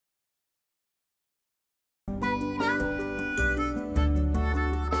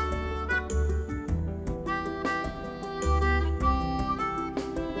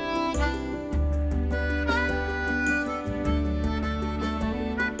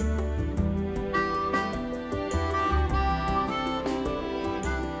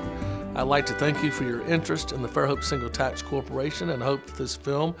I'd like to thank you for your interest in the Fairhope Single Tax Corporation and hope that this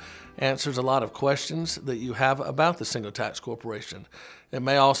film answers a lot of questions that you have about the Single Tax Corporation. It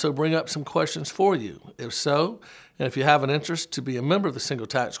may also bring up some questions for you. If so, and if you have an interest to be a member of the Single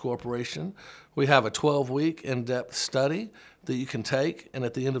Tax Corporation, we have a 12-week in-depth study that you can take, and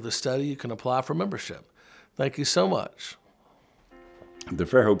at the end of the study, you can apply for membership. Thank you so much. The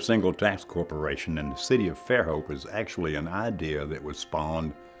Fairhope Single Tax Corporation in the city of Fairhope is actually an idea that was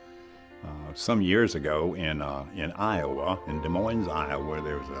spawned some years ago in Iowa, in Des Moines, Iowa.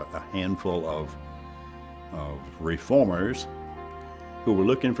 There was a handful of reformers who were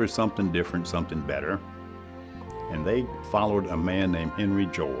looking for something different, something better. And they followed a man named Henry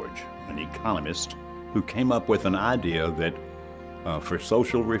George, an economist, who came up with an idea that for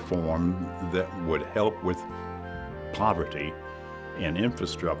social reform that would help with poverty and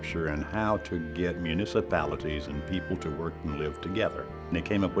infrastructure and how to get municipalities and people to work and live together. And they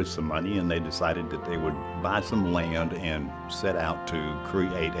came up with some money and they decided that they would buy some land and set out to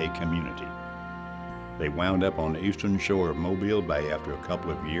create a community. They wound up on the eastern shore of Mobile Bay after a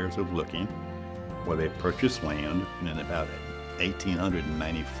couple of years of looking, where they purchased land in about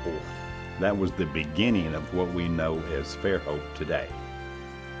 1894. That was the beginning of what we know as Fairhope today.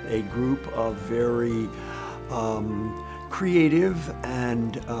 A group of very creative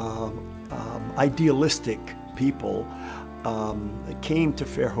and idealistic people came to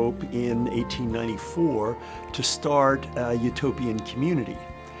Fairhope in 1894 to start a utopian community.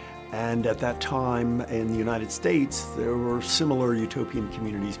 And at that time in the United States, there were similar utopian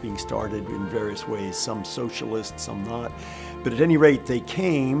communities being started in various ways, some socialist, some not. But at any rate, they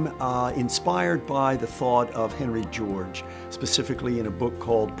came inspired by the thought of Henry George, specifically in a book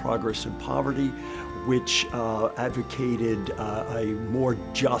called Progress and Poverty, which advocated a more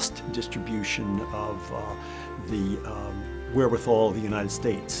just distribution of the wherewithal of the United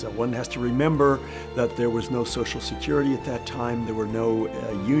States. One has to remember that there was no Social Security at that time, there were no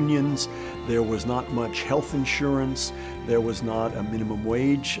unions, there was not much health insurance, there was not a minimum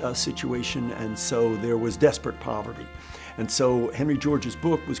wage situation, and so there was desperate poverty. And so Henry George's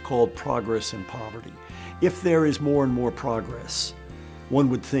book was called Progress and Poverty. If there is more and more progress, one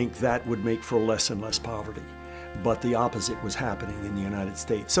would think that would make for less and less poverty. But the opposite was happening in the United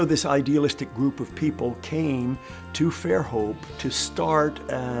States. So this idealistic group of people came to Fairhope to start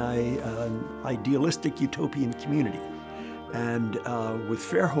an idealistic utopian community. And with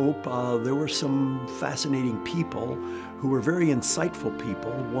Fairhope, there were some fascinating people who were very insightful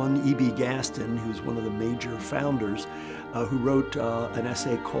people. One, E.B. Gaston, who's one of the major founders, who wrote an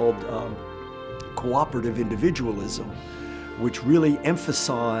essay called Cooperative Individualism, which really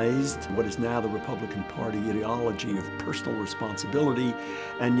emphasized what is now the Republican Party ideology of personal responsibility,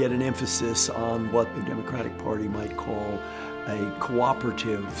 and yet an emphasis on what the Democratic Party might call a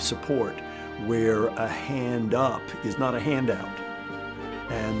cooperative support, where a hand up is not a handout,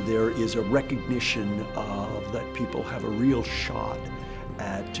 and there is a recognition of that people have a real shot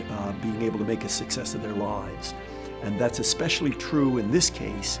at being able to make a success of their lives. And that's especially true in this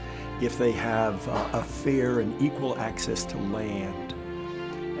case if they have a fair and equal access to land.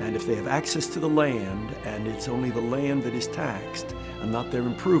 And if they have access to the land, and it's only the land that is taxed and not their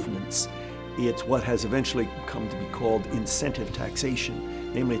improvements, it's what has eventually come to be called incentive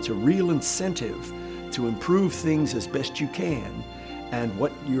taxation. Namely, it's a real incentive to improve things as best you can, and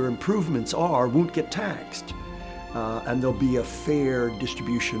what your improvements are won't get taxed. And there'll be a fair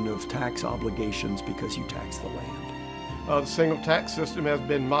distribution of tax obligations because you tax the land. The single tax system has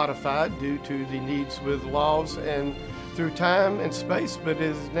been modified due to the needs with laws and through time and space, but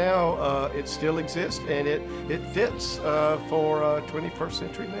is now, it still exists and it fits for a 21st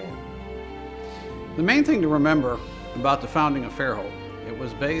century man. The main thing to remember about the founding of Fairhope, it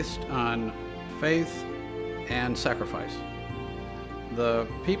was based on faith and sacrifice. The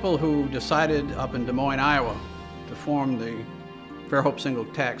people who decided up in Des Moines, Iowa, to form the Fairhope Single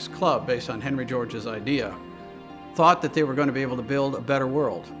Tax Club based on Henry George's idea thought that they were going to be able to build a better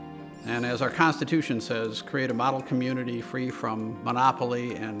world. And as our Constitution says, create a model community free from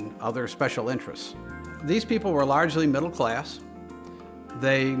monopoly and other special interests. These people were largely middle class.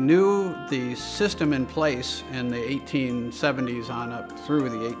 They knew the system in place in the 1870s on up through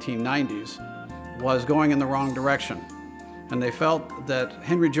the 1890s was going in the wrong direction. And they felt that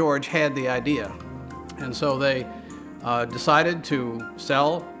Henry George had the idea. And so they decided to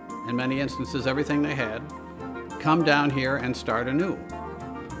sell, in many instances, everything they had, come down here and start anew.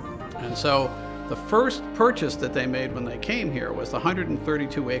 And so the first purchase that they made when they came here was the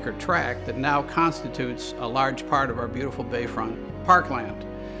 132-acre tract that now constitutes a large part of our beautiful bayfront parkland.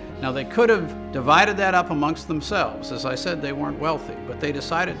 Now, they could have divided that up amongst themselves. As I said, they weren't wealthy, but they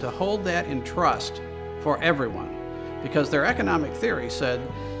decided to hold that in trust for everyone, because their economic theory said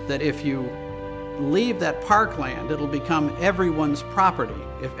that if you leave that parkland, it'll become everyone's property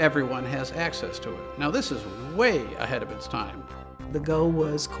if everyone has access to it. Now, this is way ahead of its time. The goal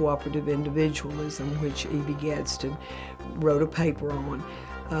was cooperative individualism, which E.B. Gadsden wrote a paper on,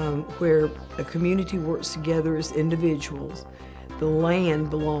 where a community works together as individuals. The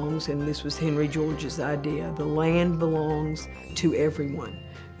land belongs, and this was Henry George's idea, the land belongs to everyone,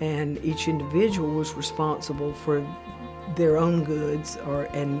 and each individual was responsible for their own goods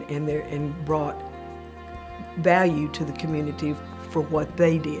and brought value to the community for what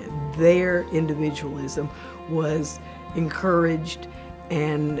they did. Their individualism was encouraged,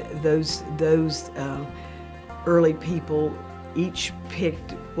 and those early people each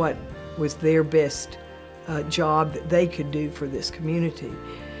picked what was their best job that they could do for this community.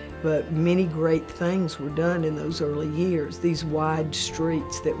 But many great things were done in those early years. These wide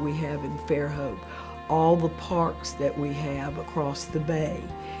streets that we have in Fairhope, all the parks that we have across the bay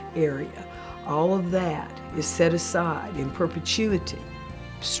area, all of that is set aside in perpetuity.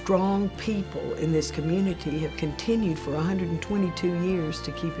 Strong people in this community have continued for 122 years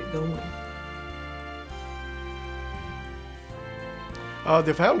to keep it going.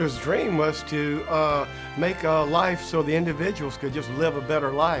 The founder's dream was to make a life so the individuals could just live a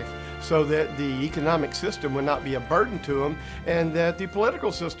better life, so that the economic system would not be a burden to them, and that the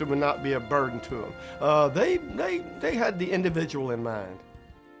political system would not be a burden to them. They had the individual in mind.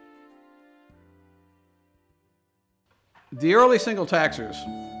 The early single taxers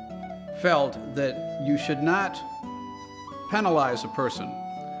felt that you should not penalize a person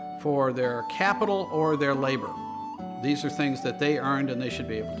for their capital or their labor. These are things that they earned and they should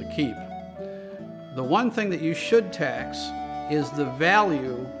be able to keep. The one thing that you should tax is the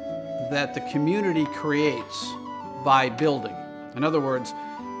value that the community creates by building. In other words,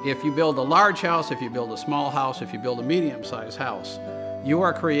 if you build a large house, if you build a small house, if you build a medium-sized house, you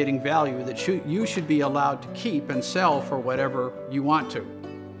are creating value that you should be allowed to keep and sell for whatever you want to.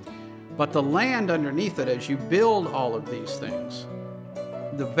 But the land underneath it, as you build all of these things,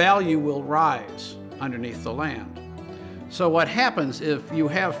 the value will rise underneath the land. So what happens if you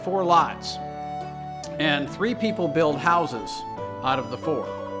have 4 lots and 3 people build houses out of the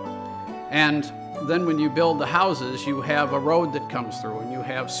 4, and then when you build the houses, you have a road that comes through and you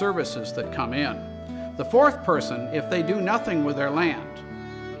have services that come in. The 4th person, if they do nothing with their land,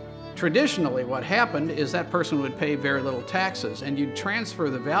 traditionally what happened is that person would pay very little taxes, and you'd transfer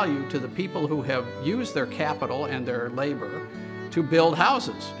the value to the people who have used their capital and their labor to build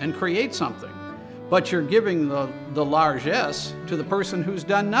houses and create something. But you're giving the largesse to the person who's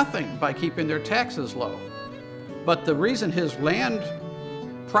done nothing by keeping their taxes low. But the reason his land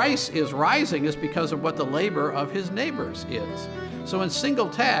price is rising is because of what the labor of his neighbors is. So in single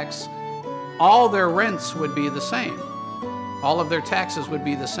tax, all their rents would be the same. All of their taxes would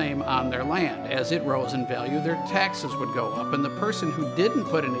be the same on their land. As it rose in value, their taxes would go up. And the person who didn't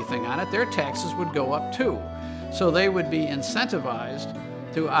put anything on it, their taxes would go up too. So they would be incentivized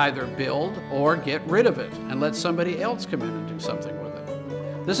to either build or get rid of it and let somebody else come in and do something with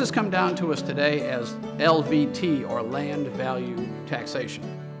it. This has come down to us today as LVT, or land value taxation.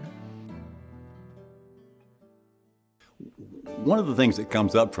 One of the things that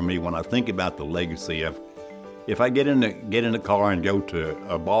comes up for me when I think about the legacy of, if I get in the car and go to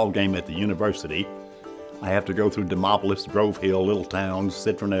a ball game at the university, I have to go through Demopolis, Grove Hill, little towns,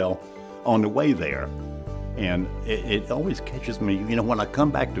 Citronelle, on the way there. And it always catches me, you know, when I come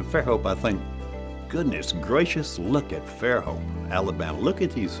back to Fairhope, I think, goodness gracious, look at Fairhope, Alabama. Look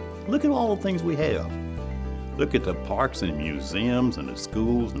at all the things we have. Look at the parks and museums and the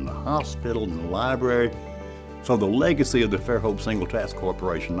schools and the hospital and the library. So the legacy of the Fairhope Single Tax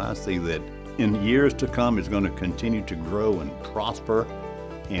Corporation, I see that in years to come, is going to continue to grow and prosper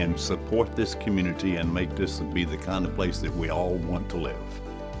and support this community and make this be the kind of place that we all want to live.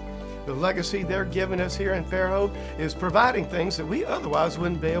 The legacy they're giving us here in Fairhope is providing things that we otherwise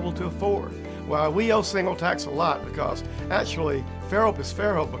wouldn't be able to afford. Well, we owe single tax a lot, because actually Fairhope is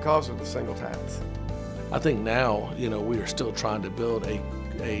Fairhope because of the single tax. I think now, you know, we are still trying to build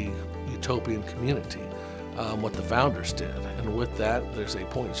a utopian community, what the founders did. And with that, there's a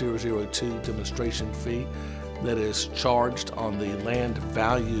 0.002 demonstration fee that is charged on the land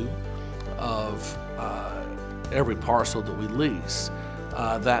value of every parcel that we lease.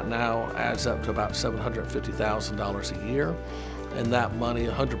 That now adds up to about $750,000 a year, and that money,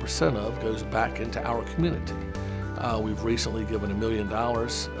 100% of, goes back into our community. We've recently given $1 million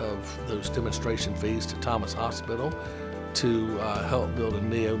of those demonstration fees to Thomas Hospital, to help build a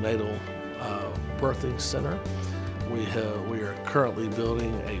neonatal birthing center. We are currently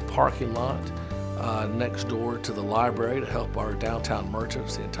building a parking lot next door to the library to help our downtown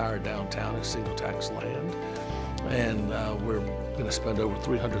merchants. The entire downtown is single tax land. And we're going to spend over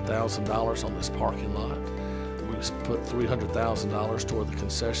 $300,000 on this parking lot. We put $300,000 toward the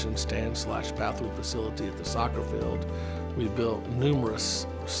concession stand / bathroom facility at the soccer field. We built numerous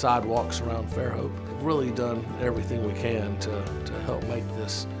sidewalks around Fairhope. We've really done everything we can to help make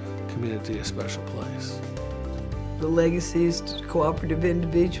this community a special place. The legacy is cooperative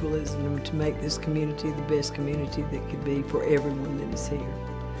individualism and to make this community the best community that could be for everyone that is here,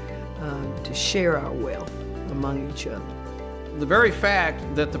 to share our wealth among each other. The very fact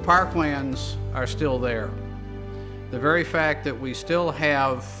that the parklands are still there, the very fact that we still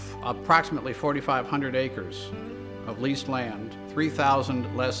have approximately 4,500 acres of leased land,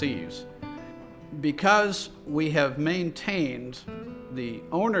 3,000 lessees, because we have maintained the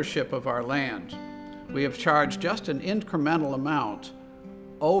ownership of our land, we have charged just an incremental amount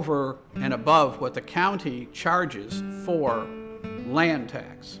over and above what the county charges for land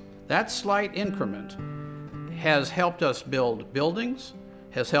tax. That slight increment has helped us build buildings,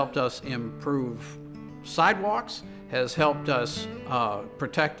 has helped us improve sidewalks, has helped us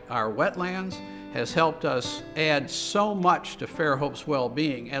protect our wetlands, has helped us add so much to Fairhope's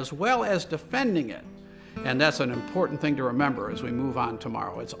well-being, as well as defending it. And that's an important thing to remember as we move on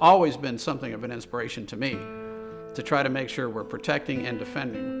tomorrow. It's always been something of an inspiration to me to try to make sure we're protecting and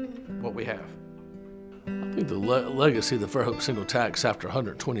defending what we have. I think the legacy of the Fairhope Single Tax after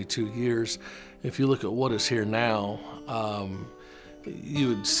 122 years, if you look at what is here now, you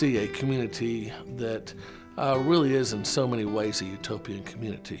would see a community that really is in so many ways a utopian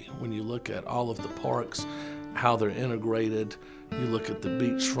community. When you look at all of the parks, how they're integrated, you look at the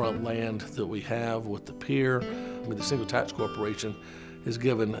beachfront land that we have with the pier. I mean, the Single Tax Corporation has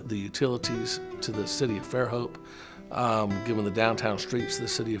given the utilities to the city of Fairhope, given the downtown streets to the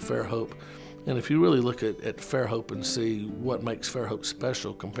city of Fairhope. And if you really look at Fairhope and see what makes Fairhope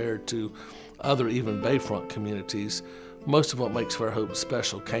special compared to other even bayfront communities, most of what makes Fairhope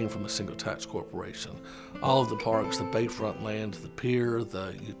special came from the Single Tax Corporation. All of the parks, the bayfront land, the pier,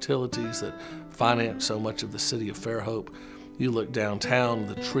 the utilities that finance so much of the city of Fairhope. You look downtown,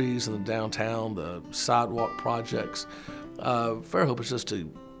 the trees in the downtown, the sidewalk projects. Fairhope is just a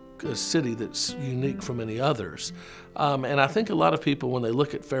city that's unique from many others. And I think a lot of people, when they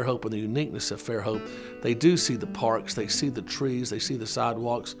look at Fairhope and the uniqueness of Fairhope, they do see the parks, they see the trees, they see the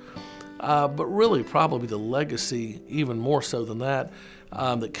sidewalks. But really, probably the legacy, even more so than that,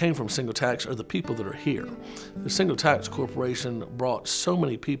 that came from Single Tax are the people that are here. The Single Tax Corporation brought so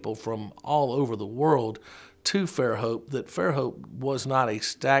many people from all over the world to Fairhope that Fairhope was not a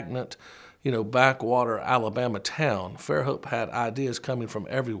stagnant, backwater Alabama town. Fairhope had ideas coming from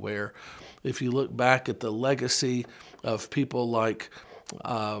everywhere. If you look back at the legacy of people like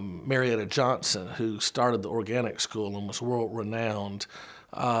Marietta Johnson, who started the organic school and was world-renowned,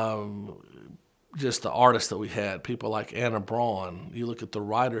 just the artists that we had, people like Anna Braun, you look at the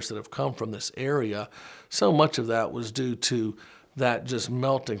writers that have come from this area, so much of that was due to that just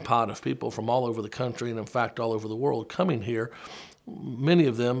melting pot of people from all over the country and in fact all over the world coming here, many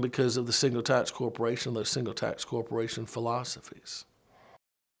of them because of the Single Tax Corporation, those Single Tax Corporation philosophies.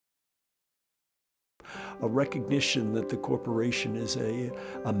 A recognition that the corporation is a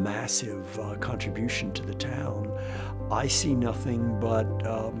massive contribution to the town. I see nothing but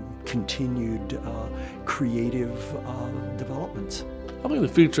continued creative developments. I think the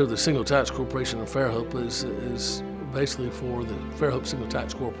future of the Single Tax Corporation in Fairhope is basically for the Fairhope Single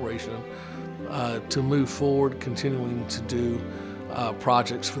Tax Corporation to move forward, continuing to do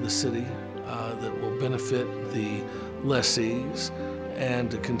projects for the city that will benefit the lessees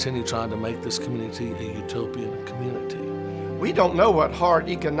and to continue trying to make this community a utopian community. We don't know what hard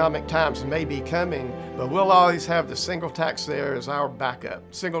economic times may be coming, but we'll always have the Single Tax there as our backup.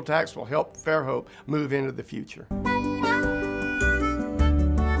 Single Tax will help Fairhope move into the future.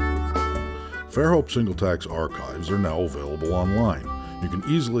 Fairhope Single Tax archives are now available online. You can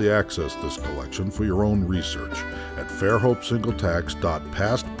easily access this collection for your own research at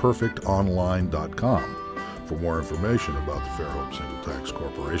fairhopesingletax.pastperfectonline.com. For more information about the Fairhope Single Tax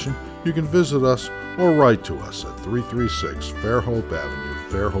Corporation, you can visit us or write to us at 336 Fairhope Avenue,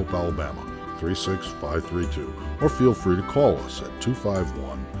 Fairhope, Alabama, 36532, or feel free to call us at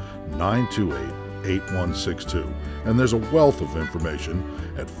 251-928-8162. And there's a wealth of information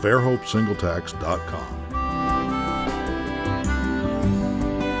at fairhopesingletax.com.